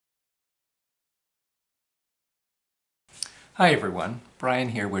Hi everyone, Brian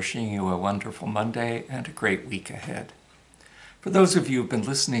here wishing you a wonderful Monday and a great week ahead. For those of you who've been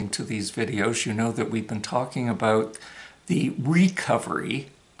listening to these videos, you know that we've been talking about the recovery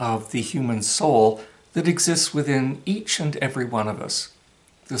of the human soul that exists within each and every one of us.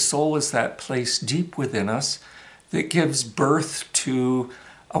 The soul is that place deep within us that gives birth to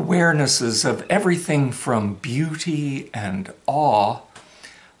awarenesses of everything from beauty and awe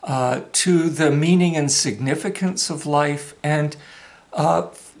to the meaning and significance of life, and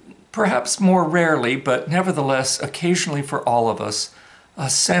perhaps more rarely, but nevertheless occasionally for all of us, a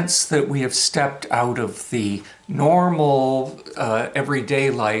sense that we have stepped out of the normal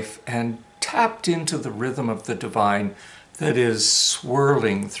everyday life and tapped into the rhythm of the divine that is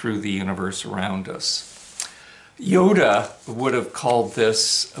swirling through the universe around us. Yoda would have called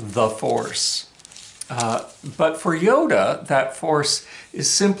this the Force. But for Yoda, that force is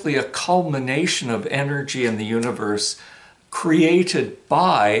simply a culmination of energy in the universe created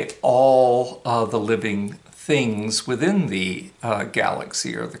by all the living things within the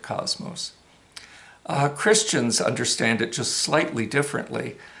galaxy or the cosmos. Christians understand it just slightly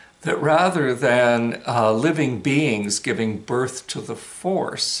differently, that rather than living beings giving birth to the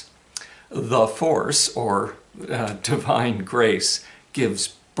force or divine grace gives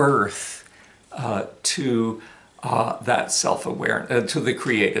birth to that self-awareness, to the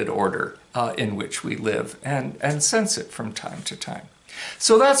created order in which we live and sense it from time to time.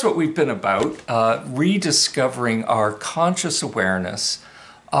 So that's what we've been about, rediscovering our conscious awareness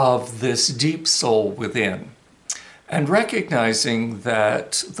of this deep soul within, and recognizing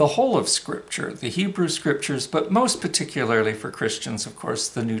that the whole of Scripture, the Hebrew Scriptures, but most particularly for Christians, of course,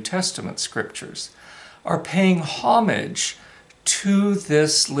 the New Testament Scriptures, are paying homage to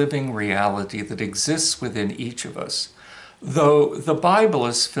this living reality that exists within each of us. Though the Bible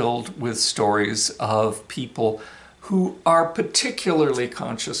is filled with stories of people who are particularly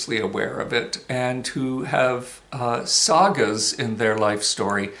consciously aware of it and who have sagas in their life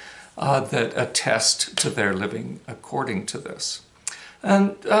story that attest to their living according to this.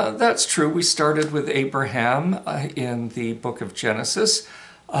 And that's true. We started with Abraham in the book of Genesis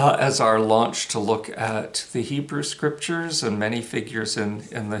as our launch to look at the Hebrew Scriptures and many figures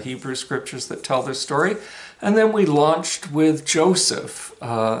in the Hebrew Scriptures that tell their story. And then we launched with Joseph,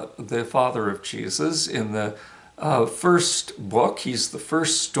 the father of Jesus, in the first book. He's the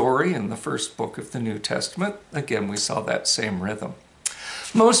first story in the first book of the New Testament. Again, we saw that same rhythm.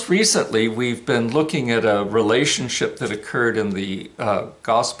 Most recently, we've been looking at a relationship that occurred in the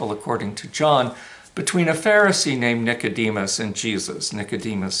Gospel according to John between a Pharisee named Nicodemus and Jesus.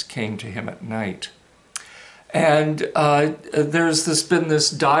 Nicodemus came to him at night. And there's been this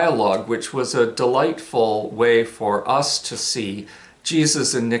dialogue, which was a delightful way for us to see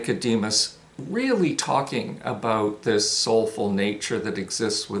Jesus and Nicodemus really talking about this soulful nature that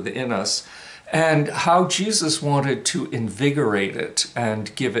exists within us, and how Jesus wanted to invigorate it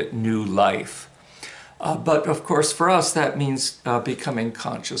and give it new life. But of course, for us, that means becoming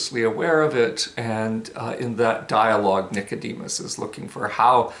consciously aware of it. And in that dialogue, Nicodemus is looking for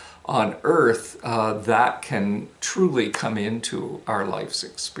how on earth that can truly come into our life's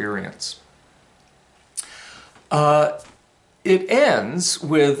experience. It ends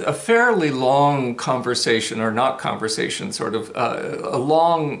with a fairly long conversation, or not conversation, sort of a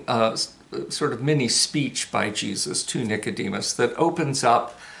long sort of mini speech by Jesus to Nicodemus that opens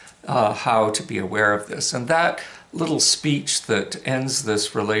up how to be aware of this. And that little speech that ends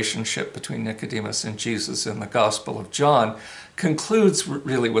this relationship between Nicodemus and Jesus in the Gospel of John concludes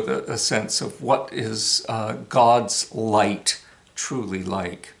really with a sense of what is God's light truly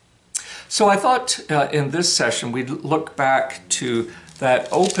like. So I thought in this session we'd look back to that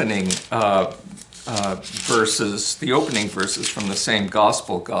opening verses, the opening verses from the same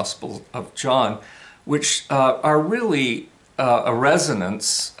Gospel of John, which are really a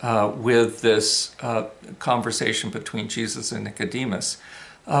resonance with this conversation between Jesus and Nicodemus.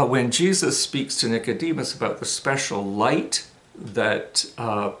 When Jesus speaks to Nicodemus about the special light that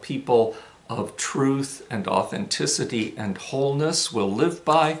people of truth and authenticity and wholeness will live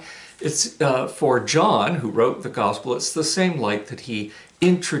by, it's for John, who wrote the Gospel, it's the same light that he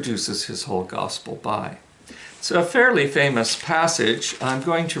introduces his whole Gospel by. It's a fairly famous passage. I'm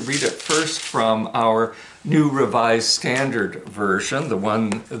going to read it first from our New Revised Standard Version,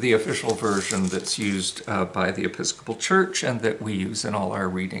 the official version that's used by the Episcopal Church and that we use in all our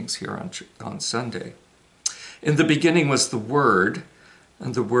readings here on Sunday. In the beginning was the Word,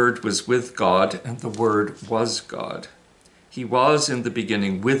 and the Word was with God, and the Word was God. He was in the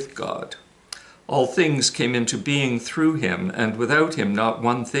beginning with God. All things came into being through him, and without him not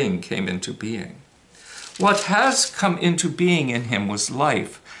one thing came into being. What has come into being in him was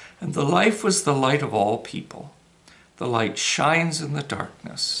life, and the life was the light of all people. The light shines in the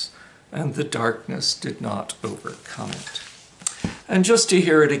darkness, and the darkness did not overcome it. And just to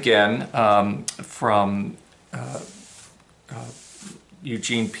hear it again from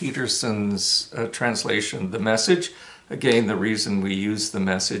Eugene Peterson's translation, The Message. Again, the reason we use The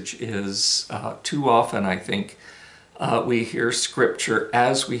Message is too often, I think, we hear Scripture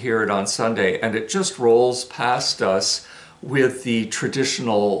as we hear it on Sunday, and it just rolls past us with the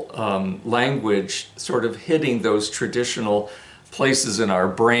traditional language sort of hitting those traditional places in our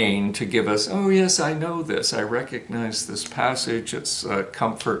brain to give us, oh yes, I know this, I recognize this passage, it's a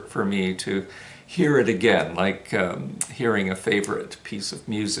comfort for me to hear it again, like hearing a favorite piece of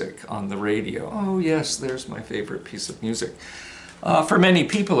music on the radio. Oh yes, there's my favorite piece of music. For many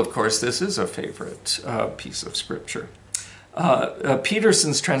people, of course, this is a favorite piece of Scripture.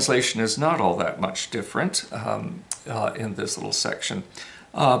 Peterson's translation is not all that much different in this little section,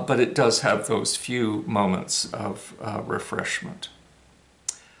 but it does have those few moments of refreshment.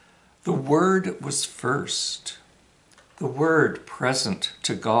 The Word was first, the Word present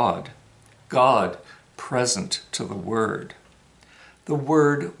to God, God present to the Word. The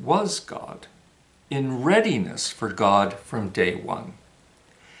Word was God, in readiness for God from day one.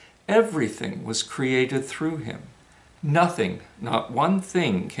 Everything was created through him. Nothing, not one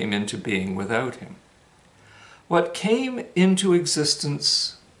thing, came into being without him. What came into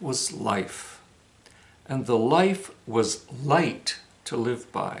existence was life, and the life was light to live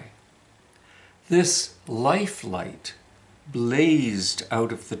by. This life light blazed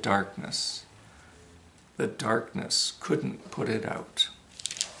out of the darkness. The darkness couldn't put it out.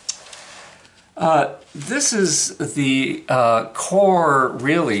 This is the core,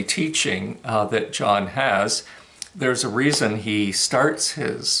 really, teaching that John has. There's a reason he starts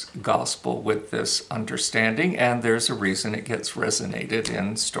his gospel with this understanding, and there's a reason it gets resonated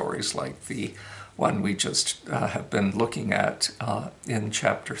in stories like the one we just have been looking at in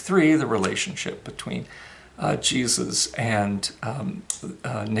chapter 3, the relationship between Jesus and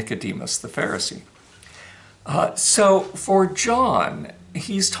Nicodemus the Pharisee. So for John,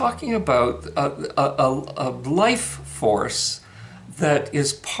 he's talking about a life force that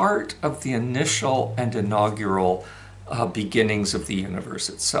is part of the initial and inaugural beginnings of the universe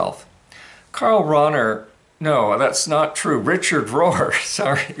itself. Karl Rahner, no, that's not true. Richard Rohr,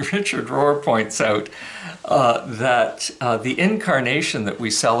 Richard Rohr points out that the incarnation that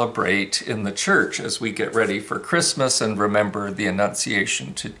we celebrate in the church as we get ready for Christmas and remember the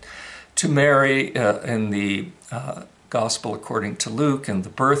Annunciation to Mary in the Gospel according to Luke and the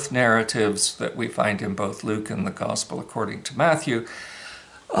birth narratives that we find in both Luke and the Gospel according to Matthew,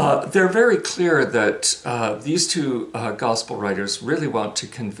 they're very clear that these two Gospel writers really want to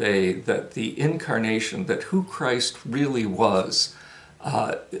convey that the incarnation, that who Christ really was,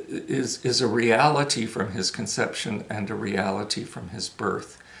 is a reality from his conception and a reality from his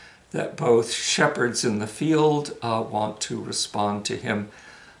birth, that both shepherds in the field want to respond to him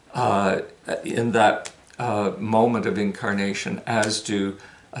in that moment of incarnation, as do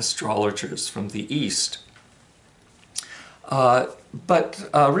astrologers from the East. But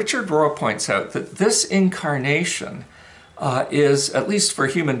Richard Rohr points out that this incarnation is, at least for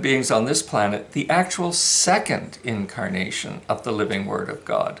human beings on this planet, the actual second incarnation of the living Word of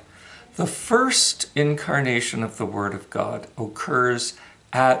God. The first incarnation of the Word of God occurs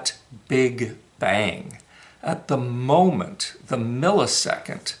at Big Bang, at the moment, the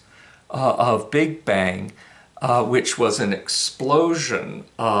millisecond of Big Bang, which was an explosion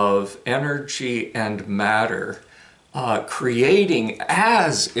of energy and matter, creating,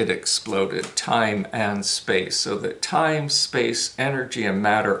 as it exploded, time and space, so that time, space, energy, and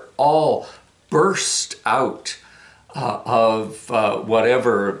matter all burst out of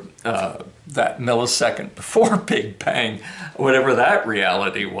whatever that millisecond before Big Bang, whatever that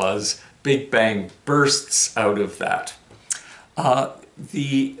reality was. Big Bang bursts out of that.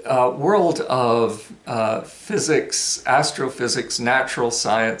 The world of physics, astrophysics, natural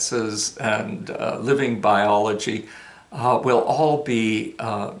sciences, and living biology will all be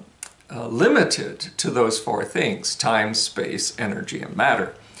limited to those four things: time, space, energy, and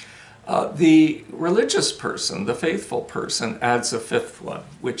matter. The religious person, the faithful person, adds a fifth one,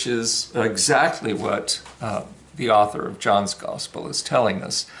 which is exactly what the author of John's Gospel is telling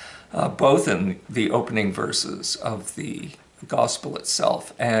us, both in the opening verses of the Gospel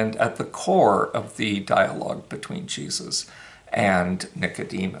itself and at the core of the dialogue between Jesus and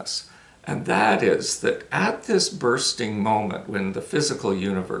Nicodemus. And that is that at this bursting moment when the physical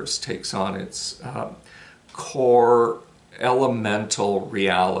universe takes on its core elemental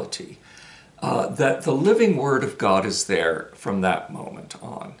reality, that the living Word of God is there from that moment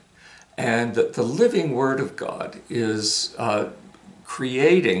on. And that the living Word of God is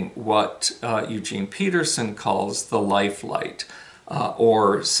creating what Eugene Peterson calls the life light,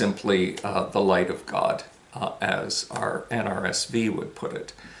 or simply the light of God, as our NRSV would put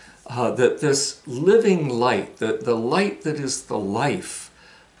it. That this living light, the light that is the life,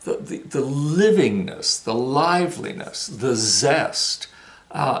 the livingness, the liveliness, the zest,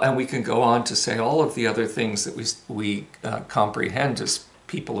 and we can go on to say all of the other things that we comprehend as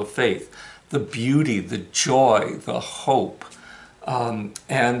people of faith, the beauty, the joy, the hope,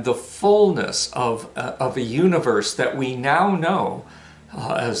 and the fullness of a universe that we now know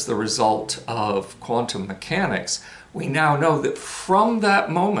as the result of quantum mechanics. We now know that from that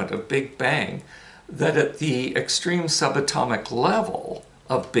moment of Big Bang, that at the extreme subatomic level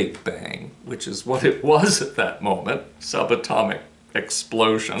of Big Bang, which is what it was at that moment, subatomic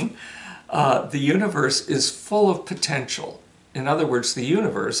explosion, the universe is full of potential. In other words, the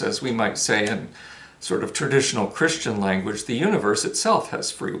universe, as we might say in sort of traditional Christian language, the universe itself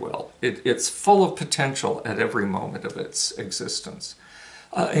has free will. It's full of potential at every moment of its existence,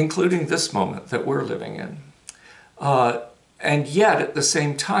 including this moment that we're living in. And yet, at the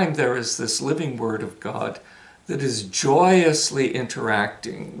same time, there is this living Word of God that is joyously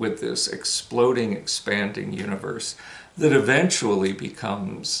interacting with this exploding, expanding universe that eventually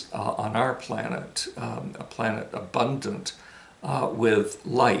becomes, on our planet, a planet abundant with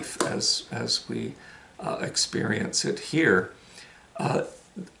life as we experience it here.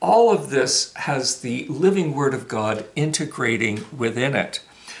 All of this has the living Word of God integrating within it.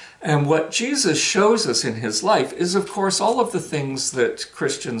 And what Jesus shows us in his life is, of course, all of the things that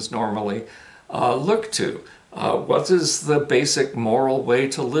Christians normally look to. What is the basic moral way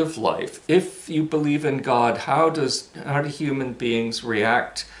to live life? If you believe in God, how do human beings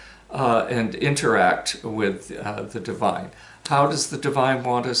react and interact with the divine? How does the divine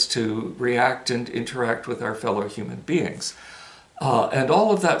want us to react and interact with our fellow human beings? And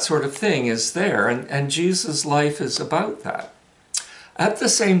all of that sort of thing is there, and Jesus' life is about that. At the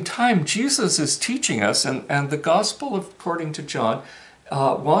same time, Jesus is teaching us, and the Gospel according to John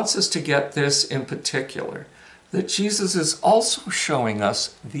wants us to get this in particular, that Jesus is also showing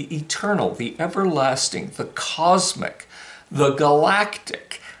us the eternal, the everlasting, the cosmic, the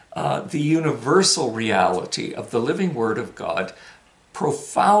galactic, the universal reality of the living Word of God,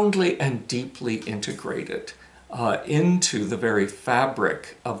 profoundly and deeply integrated into the very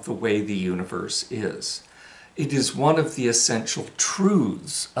fabric of the way the universe is. It is one of the essential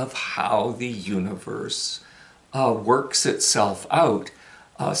truths of how the universe works itself out,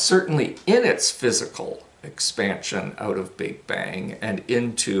 certainly in its physical expansion out of Big Bang and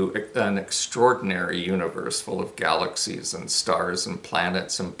into an extraordinary universe full of galaxies and stars and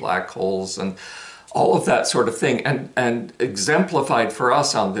planets and black holes and all of that sort of thing, and exemplified for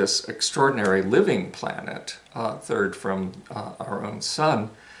us on this extraordinary living planet, third from our own sun,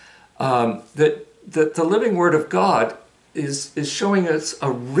 that the living Word of God is showing us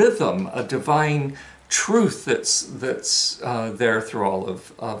a rhythm, a divine truth that's there through all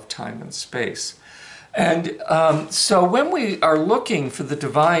of time and space. And so when we are looking for the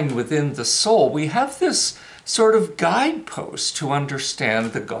divine within the soul, we have this sort of guidepost to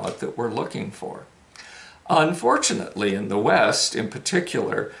understand the God that we're looking for. Unfortunately, in the West in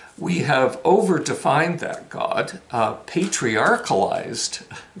particular, we have over-defined that God, patriarchalized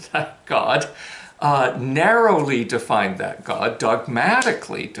that God, narrowly defined that God,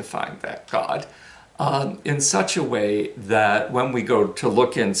 dogmatically defined that God, in such a way that when we go to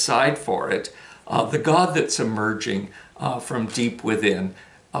look inside for it, the God that's emerging from deep within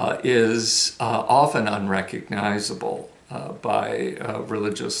is often unrecognizable by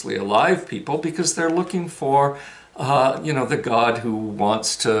religiously alive people, because they're looking for, the God who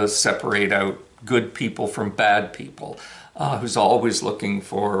wants to separate out good people from bad people, who's always looking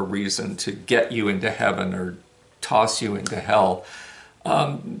for a reason to get you into heaven or toss you into hell.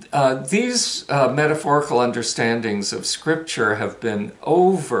 These metaphorical understandings of Scripture have been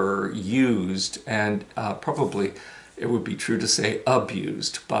overused and probably, it would be true to say,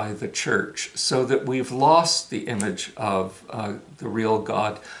 abused by the church, so that we've lost the image of the real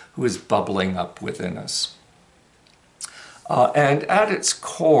God who is bubbling up within us. And at its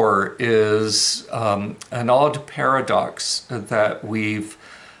core is an odd paradox that we've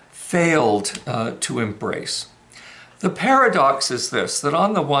failed to embrace. The paradox is this, that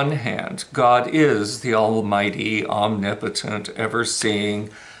on the one hand, God is the almighty, omnipotent,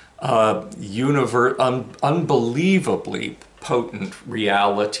 ever-seeing, unbelievably potent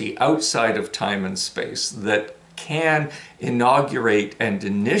reality outside of time and space that can inaugurate and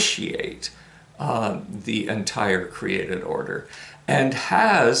initiate the entire created order, and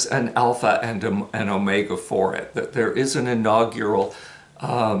has an alpha and an omega for it, that there is an inaugural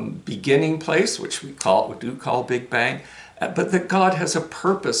beginning place, which we do call Big Bang, but that God has a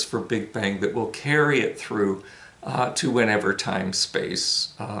purpose for Big Bang that will carry it through to whenever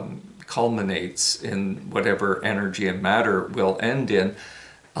time-space culminates in whatever energy and matter will end in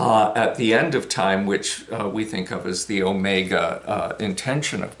at the end of time, which we think of as the omega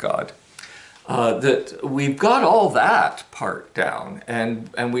intention of God. That we've got all that part down,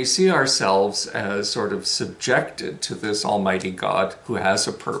 and we see ourselves as sort of subjected to this Almighty God who has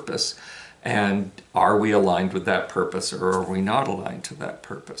a purpose. And are we aligned with that purpose, or are we not aligned to that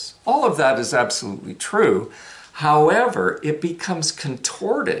purpose? All of that is absolutely true. However, it becomes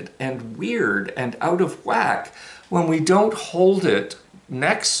contorted and weird and out of whack when we don't hold it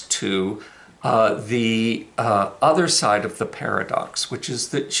next to the other side of the paradox, which is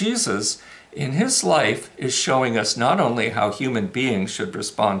that Jesus, in his life, is showing us not only how human beings should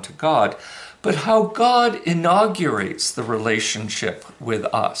respond to God, but how God inaugurates the relationship with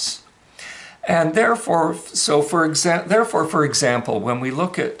us. And therefore, for example, when we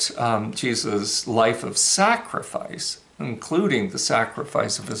look at Jesus' life of sacrifice, including the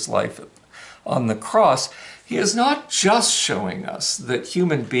sacrifice of his life on the cross, he is not just showing us that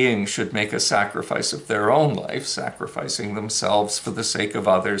human beings should make a sacrifice of their own life, sacrificing themselves for the sake of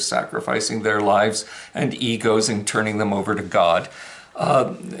others, sacrificing their lives and egos and turning them over to God.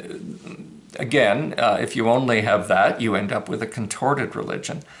 Again, if you only have that, you end up with a contorted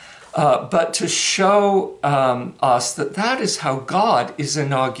religion. But to show us that that is how God is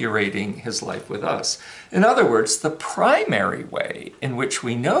inaugurating his life with us. In other words, the primary way in which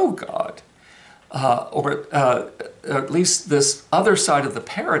we know God, or at least this other side of the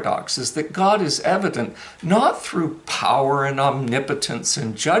paradox, is that God is evident not through power and omnipotence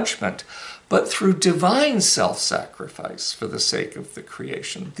and judgment, but through divine self-sacrifice for the sake of the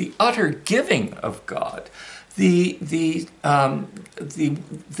creation, the utter giving of God. The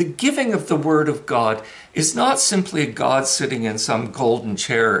giving of the Word of God is not simply a God sitting in some golden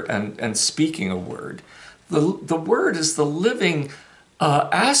chair and speaking a word. The Word is the living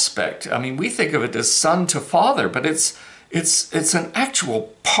aspect. I mean, we think of it as son to father, but it's an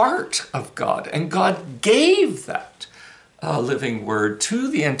actual part of God, and God gave that living Word to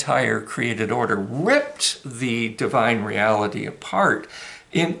the entire created order, ripped the divine reality apart,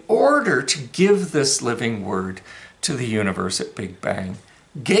 in order to give this living Word to the universe at Big Bang,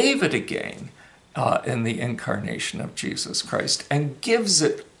 gave it again in the incarnation of Jesus Christ, and gives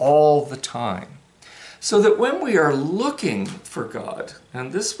it all the time. So that when we are looking for God,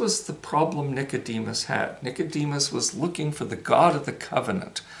 and this was the problem Nicodemus had. Nicodemus was looking for the God of the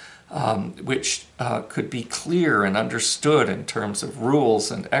covenant, which could be clear and understood in terms of rules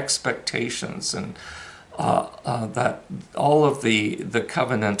and expectations and that all of the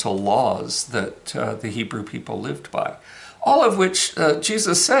covenantal laws that the Hebrew people lived by. All of which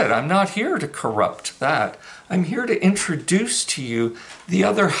Jesus said, I'm not here to corrupt that. I'm here to introduce to you the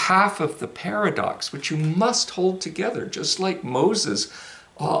other half of the paradox, which you must hold together, just like Moses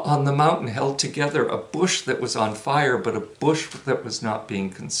on the mountain held together a bush that was on fire, but a bush that was not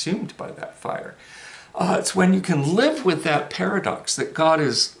being consumed by that fire. It's when you can live with that paradox that God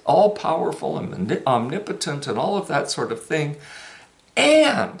is all-powerful and omnipotent and all of that sort of thing,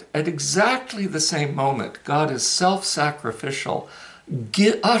 and at exactly the same moment, God is self-sacrificial,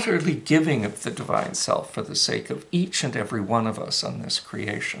 utterly giving of the divine self for the sake of each and every one of us on this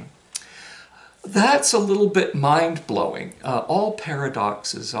creation. That's a little bit mind-blowing. All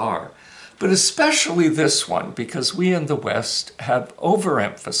paradoxes are. But especially this one, because we in the West have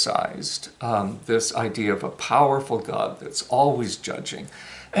overemphasized this idea of a powerful God that's always judging,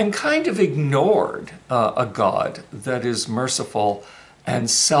 and kind of ignored a God that is merciful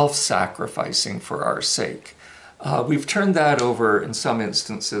and self-sacrificing for our sake. We've turned that over in some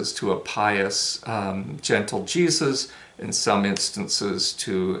instances to a pious, gentle Jesus, in some instances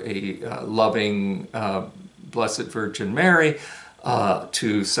to a loving, Blessed Virgin Mary,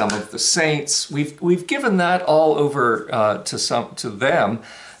 to some of the saints. We've given that all over to them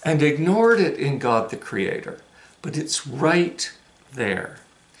and ignored it in God the Creator. But it's right there.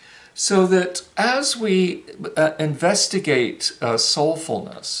 So that as we investigate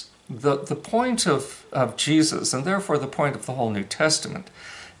soulfulness, the point of Jesus, and therefore the point of the whole New Testament,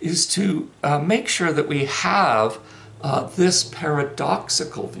 is to make sure that we have this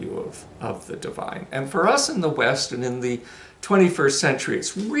paradoxical view of the divine. And for us in the West and in the 21st century,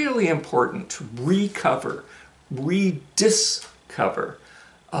 it's really important to recover, rediscover,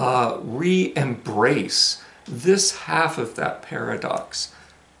 re-embrace this half of that paradox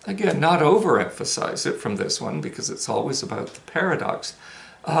Again, not overemphasize it from this one because it's always about the paradox,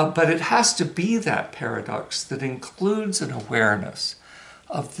 but it has to be that paradox that includes an awareness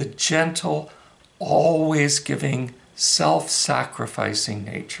of the gentle, always giving, self-sacrificing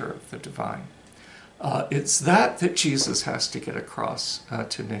nature of the divine. It's that Jesus has to get across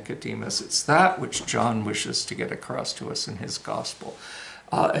to Nicodemus. It's that which John wishes to get across to us in his gospel.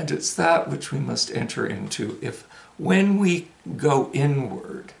 And it's that which we must enter into if when we go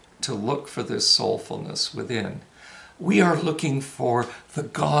inward to look for this soulfulness within, we are looking for the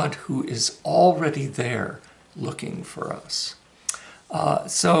God who is already there looking for us.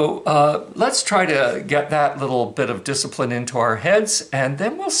 So let's try to get that little bit of discipline into our heads, and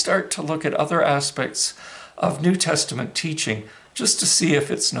then we'll start to look at other aspects of New Testament teaching just to see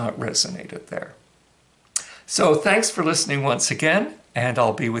if it's not resonated there. So thanks for listening once again, and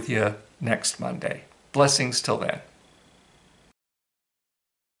I'll be with you next Monday. Blessings till then.